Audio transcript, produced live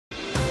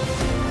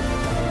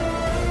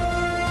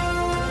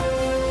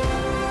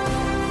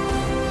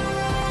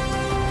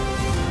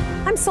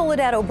I'm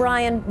Soledad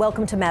O'Brien.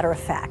 Welcome to Matter of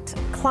Fact.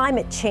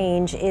 Climate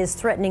change is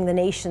threatening the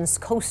nation's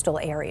coastal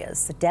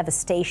areas. The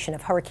devastation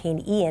of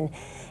Hurricane Ian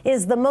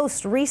is the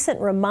most recent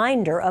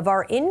reminder of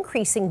our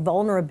increasing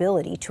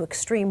vulnerability to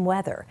extreme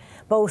weather,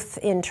 both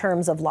in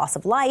terms of loss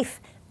of life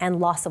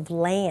and loss of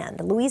land.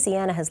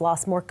 Louisiana has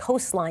lost more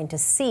coastline to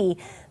sea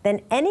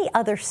than any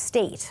other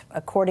state,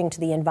 according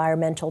to the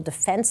Environmental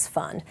Defense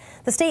Fund.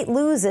 The state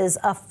loses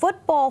a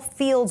football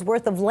field's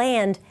worth of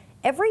land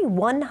every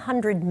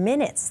 100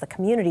 minutes. The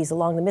communities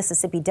along the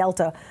Mississippi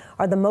Delta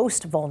are the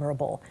most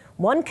vulnerable.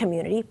 One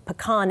community,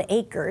 Pecan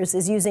Acres,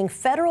 is using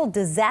federal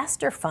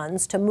disaster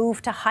funds to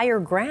move to higher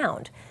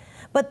ground.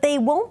 But they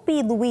won't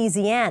be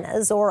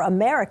Louisiana's or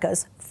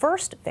America's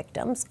first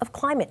victims of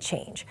climate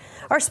change.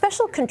 Our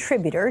special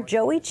contributor,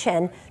 Joie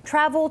Chen,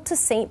 traveled to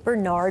St.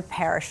 Bernard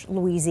Parish,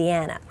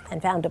 Louisiana,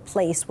 and found a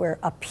place where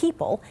a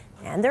people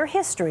and their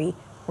history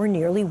were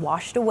nearly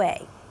washed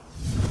away.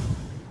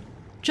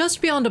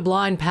 Just beyond a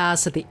blind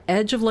pass at the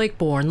edge of Lake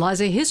Borgne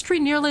lies a history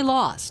nearly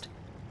lost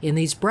in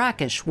these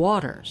brackish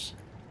waters.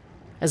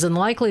 As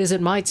unlikely as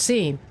it might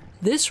seem,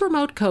 this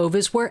remote cove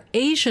is where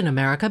Asian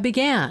America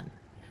began.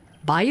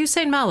 Bayou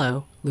St.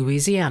 Malo,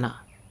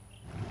 Louisiana.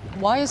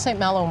 Why is St.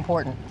 Malo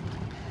important?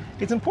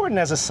 It's important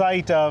as a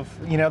site of,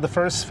 the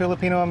first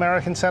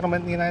Filipino-American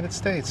settlement in the United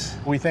States.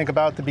 We think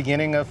about the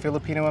beginning of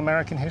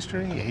Filipino-American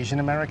history, Asian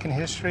American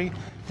history.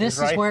 This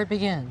is where it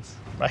begins.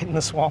 Right in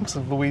the swamps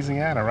of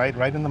Louisiana,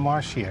 right in the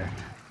marsh here.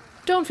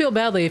 Don't feel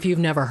badly if you've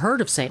never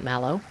heard of St.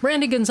 Malo.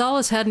 Randy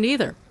Gonzalez hadn't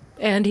either.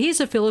 And he's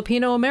a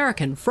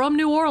Filipino-American from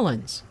New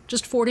Orleans,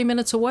 just 40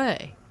 minutes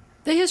away.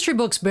 The history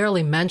books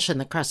barely mention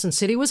that Crescent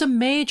City was a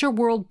major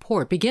world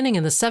port beginning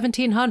in the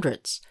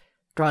 1700s,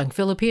 drawing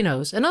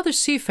Filipinos and other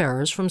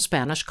seafarers from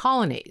Spanish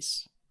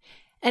colonies.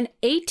 An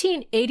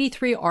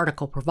 1883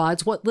 article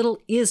provides what little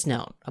is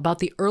known about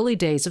the early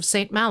days of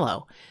St.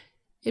 Malo.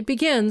 It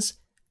begins,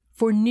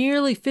 "For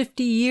nearly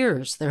 50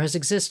 years there has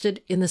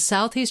existed in the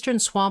southeastern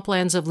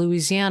swamplands of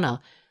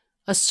Louisiana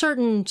a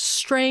certain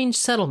strange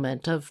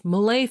settlement of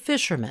Malay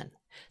fishermen,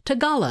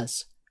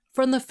 Tagalas,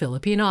 from the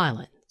Philippine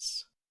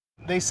Islands."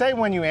 They say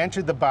when you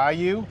entered the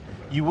bayou,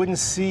 you wouldn't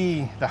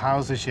see the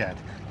houses yet.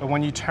 But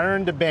when you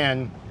turned a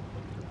bend,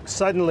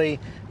 suddenly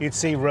you'd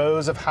see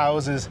rows of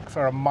houses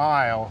for a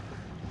mile.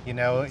 You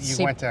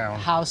went down.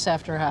 House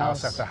after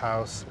house. House after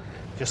house,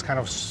 just kind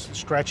of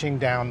stretching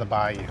down the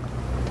bayou.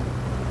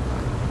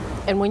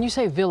 And when you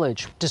say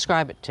village,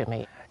 describe it to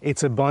me.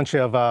 It's a bunch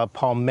of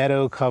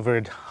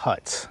palmetto-covered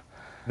huts.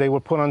 They were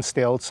put on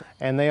stilts,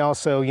 and they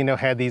also,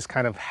 had these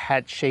kind of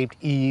hat-shaped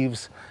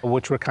eaves,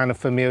 which were kind of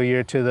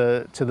familiar to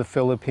the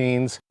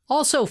Philippines.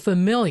 Also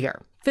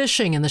familiar,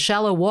 fishing in the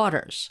shallow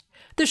waters,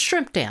 the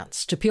shrimp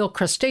dance to peel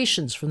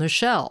crustaceans from their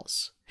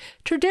shells,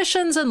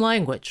 traditions and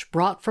language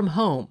brought from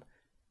home,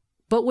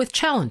 but with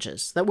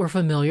challenges that were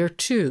familiar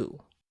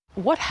too.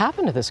 What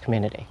happened to this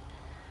community?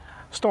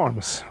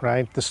 Storms,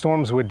 right? The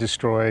storms would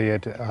destroy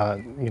it,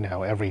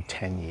 every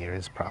 10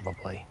 years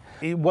probably.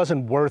 It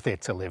wasn't worth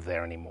it to live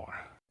there anymore.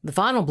 The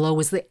final blow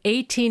was the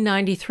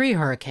 1893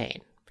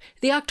 hurricane.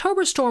 The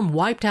October storm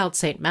wiped out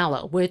St.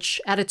 Malo, which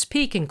at its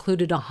peak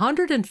included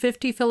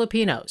 150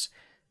 Filipinos,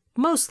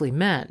 mostly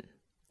men.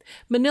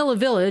 Manila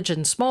Village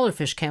and smaller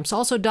fish camps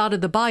also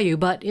dotted the bayou,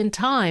 but in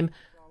time,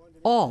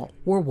 all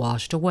were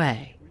washed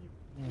away.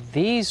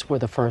 These were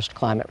the first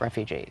climate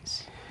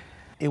refugees.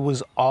 It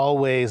was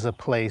always a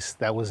place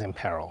that was in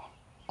peril,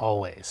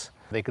 always.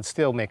 They could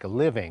still make a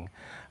living,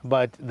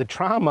 but the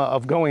trauma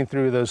of going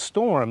through those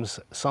storms,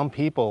 some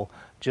people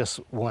just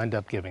will end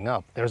up giving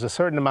up. There's a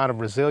certain amount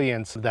of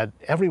resilience that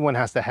everyone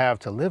has to have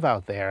to live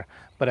out there,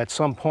 but at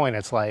some point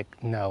it's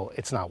like, no,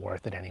 it's not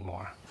worth it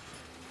anymore.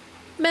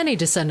 Many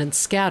descendants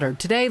scattered.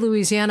 Today,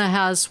 Louisiana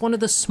has one of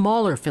the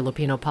smaller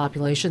Filipino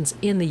populations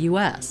in the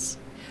U.S.,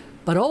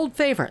 but old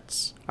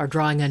favorites are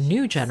drawing a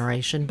new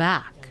generation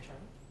back.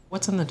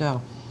 What's in the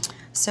dough?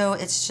 So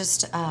it's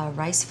just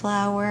rice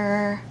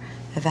flour,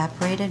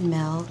 evaporated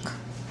milk,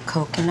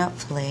 coconut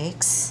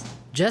flakes.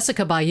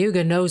 Jessica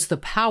Bayuga knows the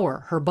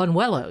power her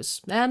buñuelos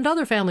and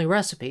other family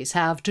recipes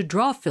have to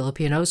draw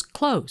Filipinos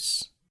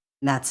close.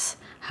 That's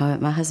how I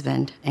met my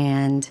husband,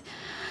 and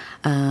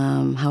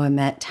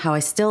how I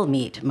still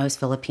meet most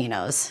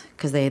Filipinos,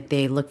 because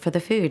they look for the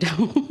food.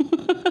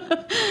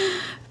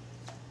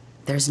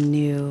 There's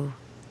new,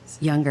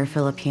 younger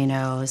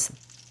Filipinos,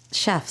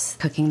 chefs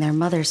cooking their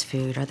mother's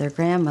food or their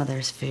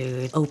grandmother's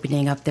food,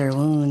 opening up their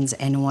wounds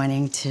and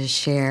wanting to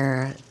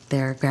share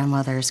their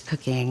grandmother's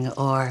cooking,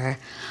 or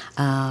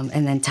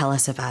and then tell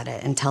us about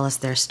it and tell us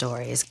their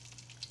stories.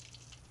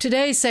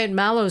 Today, St.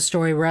 Malo's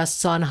story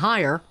rests on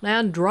higher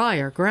and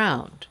drier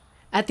ground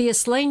at the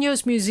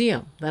Isleños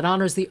Museum that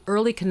honors the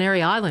early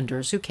Canary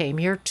Islanders who came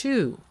here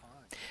too.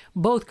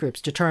 Both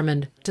groups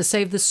determined to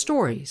save the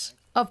stories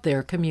of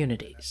their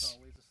communities.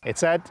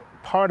 It's that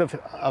part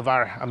of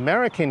our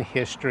American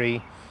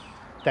history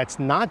that's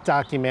not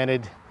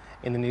documented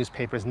in the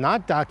newspapers,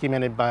 not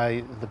documented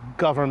by the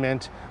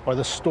government or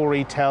the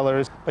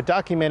storytellers, but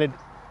documented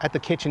at the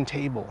kitchen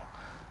table.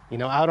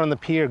 out on the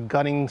pier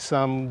gutting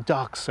some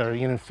ducks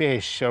or,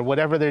 fish or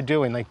whatever they're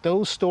doing. Like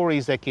those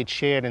stories that get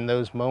shared in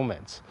those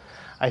moments,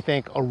 I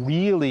think are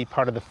really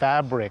part of the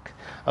fabric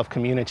of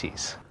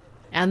communities.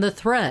 And the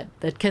thread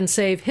that can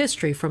save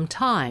history from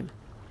time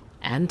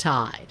and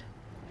tide.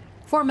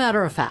 For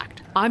Matter of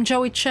Fact, I'm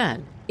Joie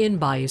Chen in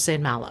Bayou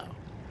St. Malo.